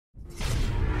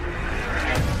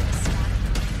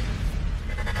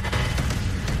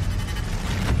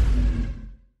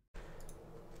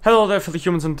Hello there, fellow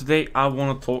humans, and today I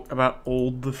want to talk about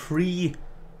all the free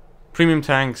premium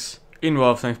tanks in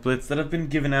WoT Blitz that have been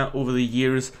given out over the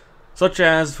years, such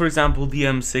as, for example, the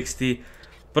M60,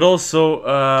 but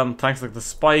also tanks like the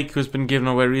Spike, who's been given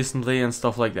away recently, and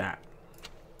stuff like that.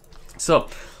 So,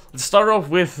 let's start off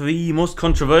with the most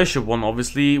controversial one,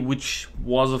 obviously, which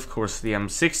was, of course, the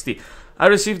M60. I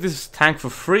received this tank for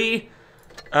free,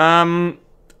 and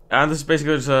this is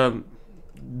basically just a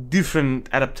different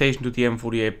adaptation to the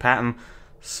M48 pattern,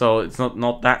 so it's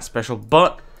not that special,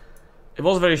 but it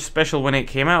was very special when it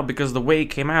came out, because the way it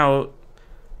came out,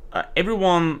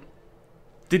 everyone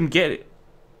didn't get it.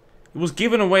 It was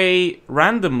given away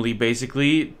randomly,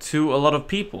 basically, to a lot of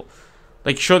people.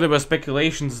 Like, sure, there were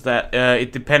speculations that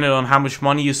it depended on how much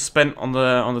money you spent on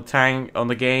the tank, on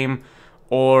the game,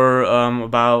 or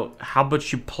about how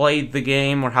much you played the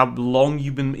game, or how long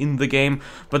you've been in the game.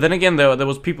 But then again, there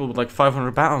was people with like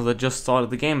 500 battles that just started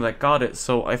the game that got it.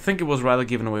 So I think it was rather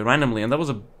given away randomly, and that was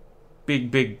a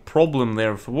big problem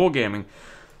there for Wargaming,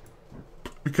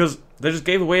 because they just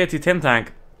gave away a T10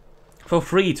 tank for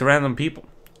free to random people.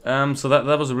 So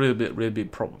that was a really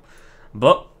big problem.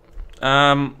 But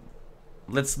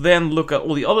let's then look at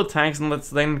all the other tanks, and let's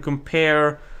then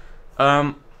compare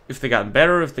if they gotten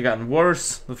better, if they gotten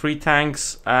worse, the free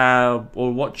tanks, or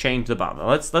what changed about them.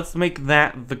 Let's make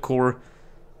that the core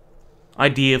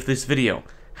idea of this video.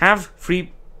 Have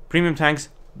free premium tanks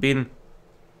been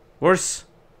worse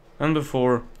than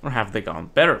before, or have they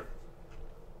gone better?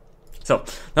 So,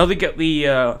 now to get the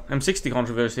M60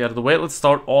 controversy out of the way, let's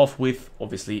start off with,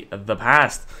 obviously, the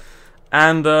past.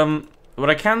 And what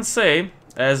I can say,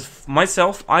 as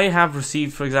myself, I have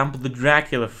received, for example, the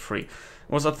Dracula for free. It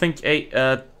was, I think,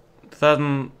 a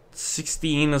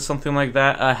 2016 or something like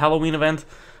that, a Halloween event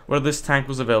where this tank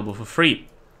was available for free.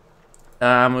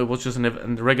 It was just a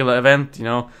regular event, you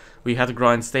know, we had to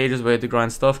grind stages, we had to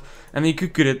grind stuff, and you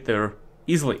could get it there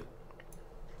easily.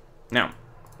 Now,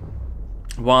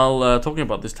 while talking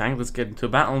about this tank, let's get into a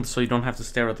battle so you don't have to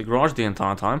stare at the garage the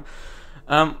entire time.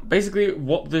 Basically,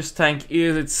 what this tank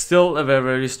is, it's still a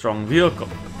very strong vehicle.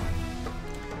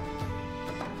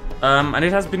 And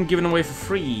it has been given away for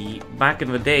free back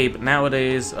in the day, but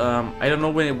nowadays, I don't know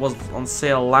when it was on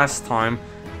sale last time,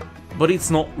 but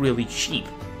it's not really cheap.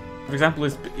 For example,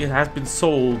 it has been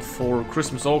sold for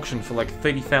Christmas auction for like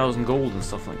 30,000 gold and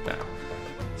stuff like that.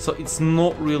 So it's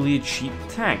not really a cheap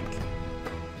tank.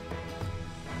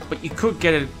 But you could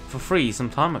get it for free some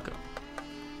time ago.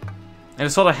 And it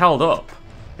sort of held up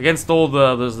against all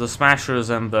the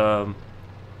smashers and the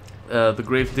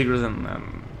grave diggers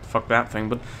and fuck that thing,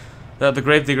 but the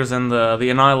gravediggers and the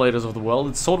annihilators of the world.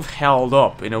 It's sort of held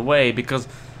up in a way because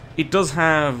it does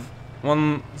have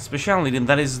one speciality, and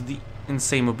that is the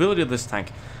insane mobility of this tank.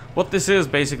 What this is,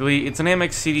 basically, it's an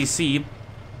MX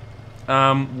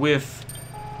CDC with,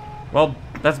 well,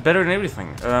 that's better than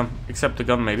everything, except the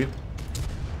gun maybe.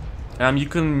 You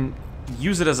can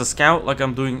use it as a scout, like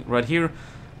I'm doing right here,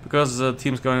 because the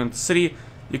team's going into the city.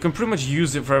 You can pretty much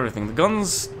use it for everything. The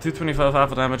gun's 225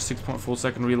 alpha damage, 6.4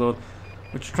 second reload,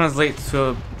 which translates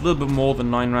to a little bit more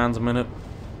than 9 rounds a minute.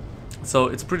 So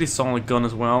it's a pretty solid gun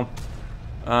as well.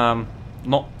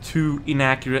 Not too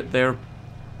inaccurate there.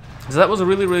 So that was a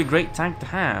really great tank to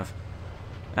have.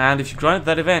 And if you grinded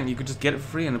that event, you could just get it for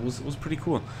free, and it was pretty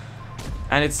cool.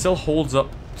 And it still holds up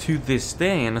to this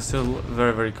day, and it's still a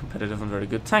very competitive and very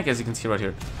good tank, as you can see right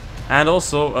here. And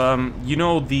also, you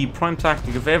know, the prime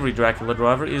tactic of every Dracula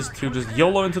driver is to just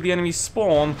YOLO into the enemy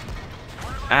spawn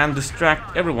and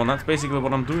distract everyone. That's basically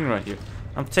what I'm doing right here.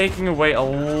 I'm taking away a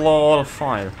lot of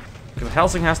fire. Because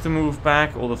Helsing has to move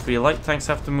back, all the 3 light tanks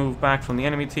have to move back from the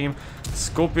enemy team.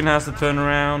 Scorpion has to turn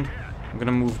around. I'm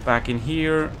gonna move back in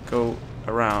here, go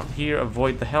around here,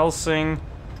 avoid the Helsing,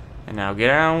 and now get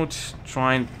out.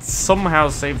 Try and somehow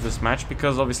save this match,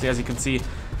 because obviously, as you can see,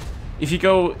 if you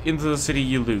go into the city,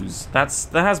 you lose. That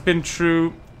has been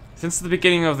true since the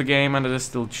beginning of the game, and it is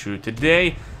still true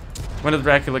today when the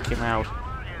Dracula came out.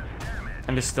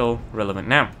 And is still relevant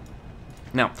now.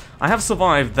 Now, I have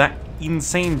survived that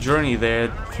insane journey there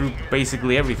through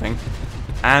basically everything,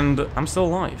 and I'm still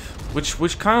alive,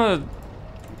 which kind of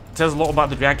says a lot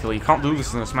about the Dracula. You can't do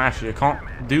this in a Smasher, you can't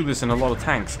do this in a lot of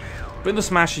tanks, but in the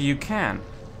Smasher you can.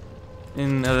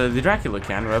 In the Dracula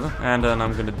can, rather, and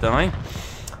I'm gonna die.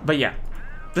 But yeah,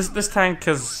 this tank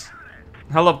has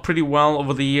held up pretty well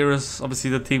over the years.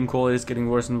 Obviously, the team quality is getting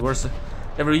worse and worse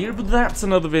every year, but that's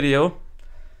another video.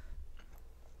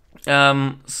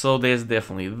 So there's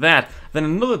definitely that. Then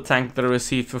another tank that I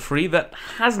received for free that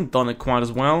hasn't done it quite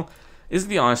as well is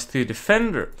the IS-2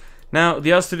 Defender. Now, the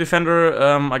IS-2 Defender,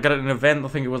 I got it in an event. I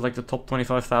think it was like the top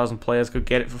 25,000 players could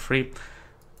get it for free.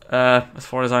 as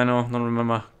far as I know, don't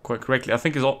remember quite correctly. I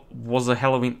think it was a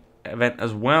Halloween event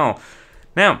as well.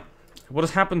 Now, what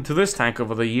has happened to this tank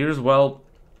over the years? Well,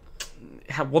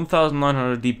 it had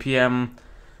 1900 DPM.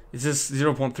 It's just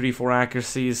 0.34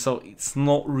 accuracy, so it's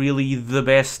not really the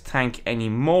best tank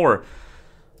anymore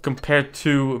compared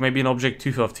to maybe an Object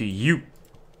 250U.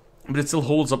 But it still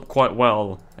holds up quite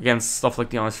well against stuff like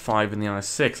the IS-5 and the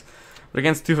IS-6. But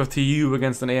against 250U,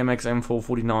 against an AMX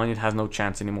M449, it has no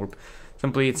chance anymore.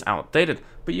 Simply, it's outdated.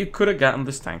 But you could have gotten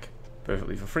this tank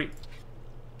perfectly for free.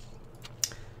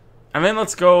 And then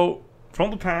let's go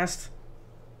from the past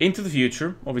into the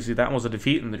future. Obviously, that was a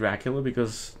defeat in the Dracula,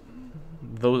 because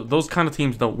those kind of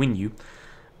teams don't win you.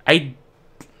 I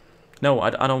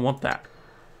don't want that.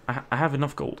 I have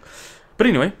enough gold. But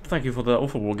anyway, thank you for the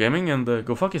offer, Wargaming, and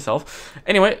go fuck yourself.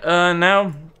 Anyway,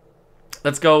 now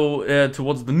let's go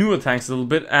towards the newer tanks a little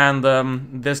bit, and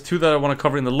there's two that I want to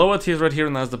cover in the lower tiers right here,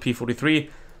 and that's the P43.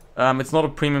 It's not a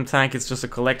premium tank, it's just a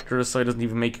collector, so it doesn't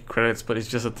even make credits, but it's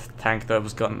just a tank that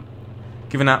was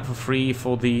given out for free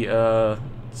for the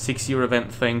 6-year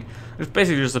event thing. It's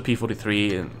basically just a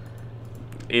P43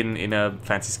 in a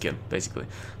fancy skin, basically.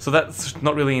 So that's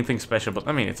not really anything special, but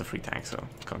I mean, it's a free tank, so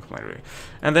can't complain really.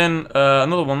 And then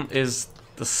another one is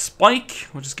the Spike,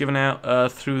 which is given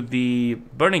out through the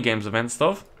Burning Games event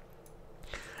stuff.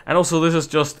 And also this is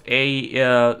just a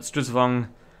Stridsvang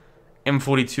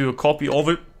M42, a copy of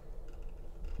it,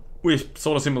 with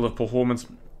sort of similar performance.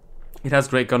 It has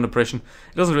great gun depression.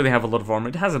 It doesn't really have a lot of armor.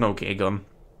 It has an okay gun.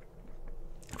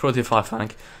 For a tier 5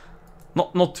 tank.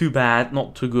 Not too bad,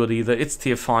 not too good either. It's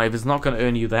tier 5, it's not going to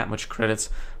earn you that much credits.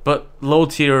 But low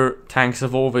tier tanks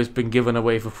have always been given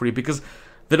away for free because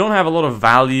they don't have a lot of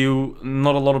value.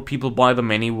 Not a lot of people buy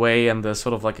them anyway, and they're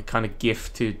sort of like a kind of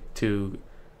gift to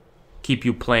keep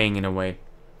you playing in a way.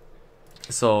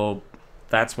 So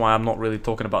that's why I'm not really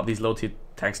talking about these low tier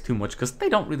tanks too much, because they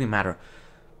don't really matter.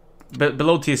 But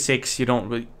below tier 6, you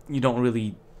don't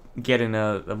really get in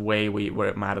a way where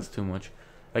it matters too much.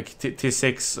 Like tier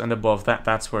 6 and above,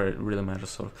 that's where it really matters,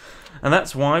 sort of. And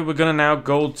that's why we're gonna now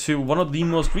go to one of the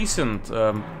most recent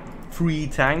free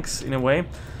tanks in a way,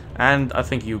 and I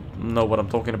think you know what I'm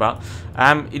talking about.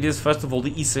 It is first of all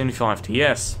the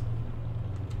E75TS.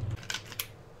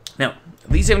 Now,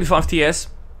 the E75TS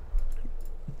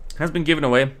has been given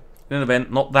away in an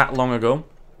event not that long ago.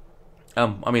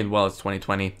 I mean, well, it's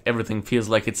 2020. Everything feels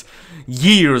like it's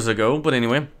years ago, but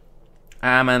anyway.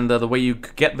 And the way you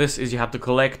get this is you have to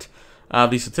collect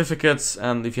these certificates,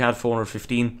 and if you had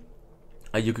 415,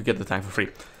 you could get the tank for free,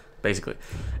 basically.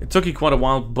 It took you quite a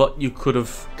while, but you could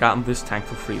have gotten this tank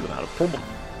for free without a problem.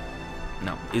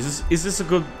 Now, is this a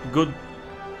good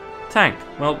tank?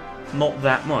 Well, not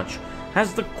that much.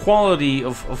 Has the quality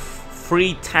of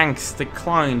free tanks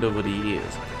declined over the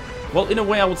years? Well, in a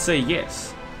way, I would say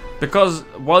yes. Because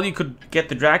while you could get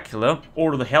the Dracula,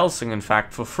 or the Helsing in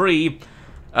fact, for free,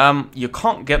 you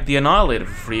can't get the Annihilator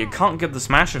for free, you can't get the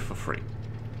Smasher for free.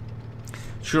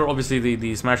 Sure, obviously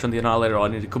the Smasher and the Annihilator are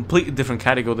in a completely different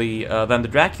category than the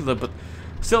Dracula, but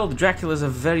still the Dracula is a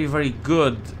very, very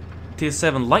good tier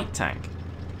 7 light tank.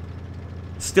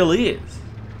 Still is.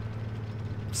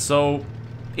 So,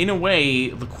 in a way,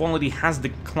 the quality has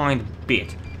declined a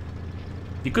bit.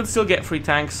 You could still get free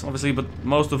tanks, obviously, but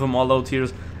most of them are low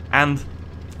tiers, and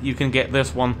you can get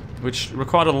this one, which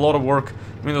required a lot of work.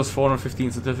 I mean, those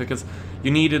 415 certificates.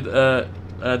 You needed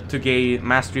to gain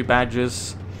mastery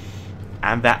badges,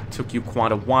 and that took you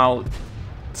quite a while.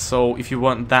 So if you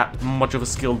weren't that much of a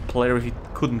skilled player, if you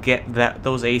couldn't get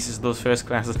those aces, those first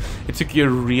classes, it took you a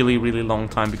really, really long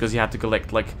time, because you had to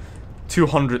collect like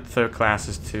 200 third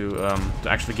classes to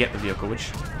actually get the vehicle,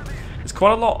 which is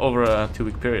quite a lot over a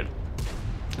 2-week period.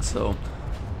 So,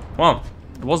 well,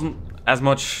 it wasn't as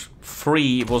much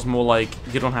free, it was more like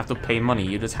you don't have to pay money,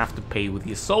 you just have to pay with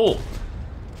your soul.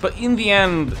 But in the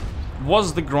end,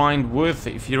 was the grind worth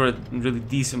it? If you're a really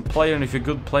decent player, and if you're a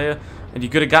good player, and you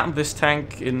could have gotten this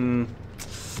tank in,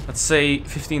 let's say,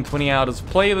 15-20 hours of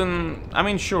play, then, I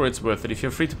mean, sure, it's worth it. If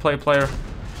you're a free-to-play player,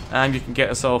 and you can get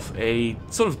yourself a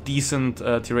sort of decent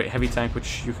tier 8 heavy tank,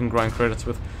 which you can grind credits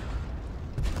with.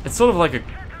 It's sort of like a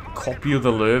copy of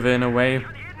the Löwe in a way.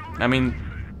 I mean,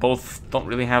 both don't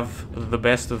really have the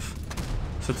best of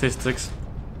statistics,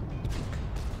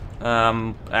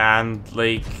 and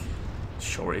like,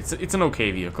 sure, it's an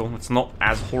okay vehicle. It's not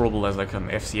as horrible as like an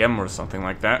FCM or something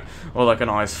like that, or like an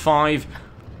IS-5.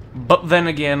 But then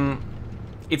again,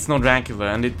 it's no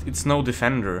Dracula, and it's no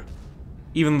Defender.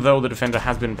 Even though the Defender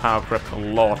has been power crept a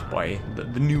lot by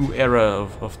the new era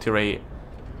of tier 8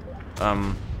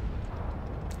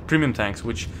 premium tanks,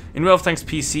 which in World of Tanks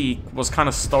PC was kind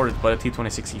of started by the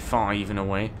T-26E5 in a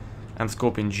way, and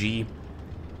Scorpion G.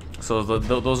 So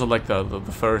those are like the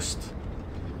first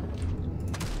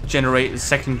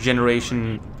second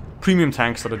generation premium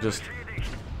tanks that are just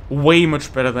way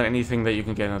much better than anything that you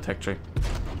can get in a tech tree.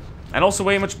 And also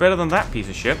way much better than that piece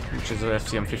of shit, which is an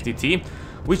FCM50T,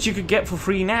 which you could get for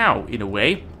free now, in a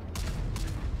way.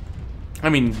 I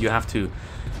mean, you have to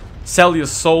sell your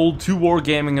soul to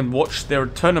Wargaming and watch their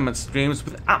tournament streams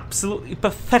with absolutely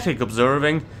pathetic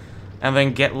observing, and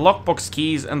then get lockbox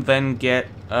keys, and then get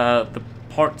the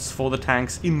parts for the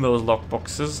tanks in those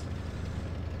lockboxes.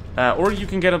 Or you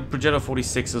can get a Progetto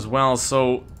 46 as well,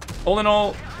 so all in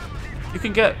all, you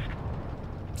can get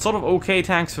sort of okay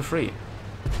tanks for free.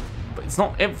 But it's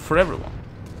not for everyone.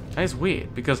 And it's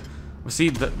weird, because we see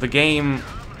the game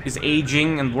is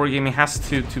aging, and Wargaming has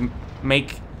to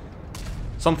make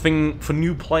something for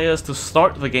new players to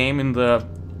start the game in the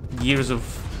years of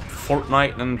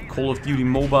Fortnite and Call of Duty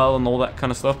Mobile and all that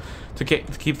kind of stuff, to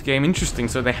keep the game interesting,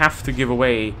 so they have to give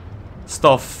away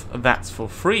stuff that's for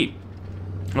free.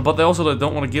 But they also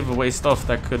don't want to give away stuff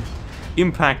that could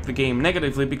impact the game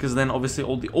negatively, because then obviously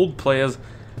all the old players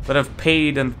that have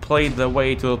paid and played their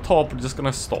way to the top are just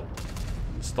gonna stop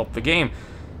the game.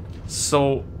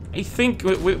 So I think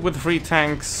with free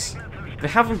tanks, they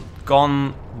haven't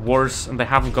gone worse and they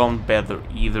haven't gone better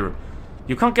either.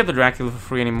 You can't get the Dracula for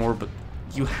free anymore, but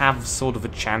you have sort of a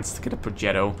chance to get a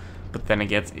Progetto. But then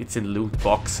again, it's in loot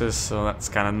boxes, so that's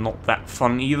kind of not that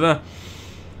fun either.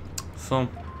 So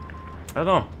I don't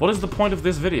know. What is the point of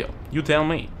this video? You tell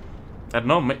me. I don't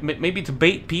know. Maybe to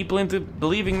bait people into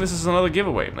believing this is another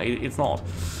giveaway. It's not.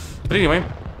 But anyway,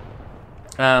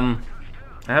 I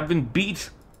have been beat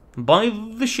by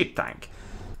the shit tank.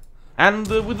 And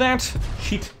with that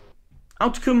shit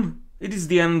outcome, it is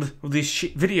the end of this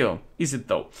shit video. Is it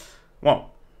though?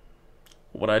 Well,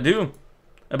 what I do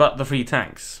about the free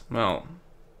tanks? Well,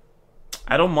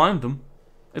 I don't mind them.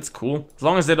 It's cool. As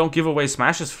long as they don't give away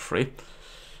smashes for free.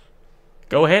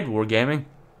 Go ahead, Wargaming.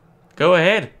 Go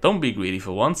ahead. Don't be greedy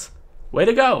for once. Way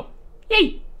to go.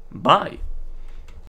 Yay. Bye.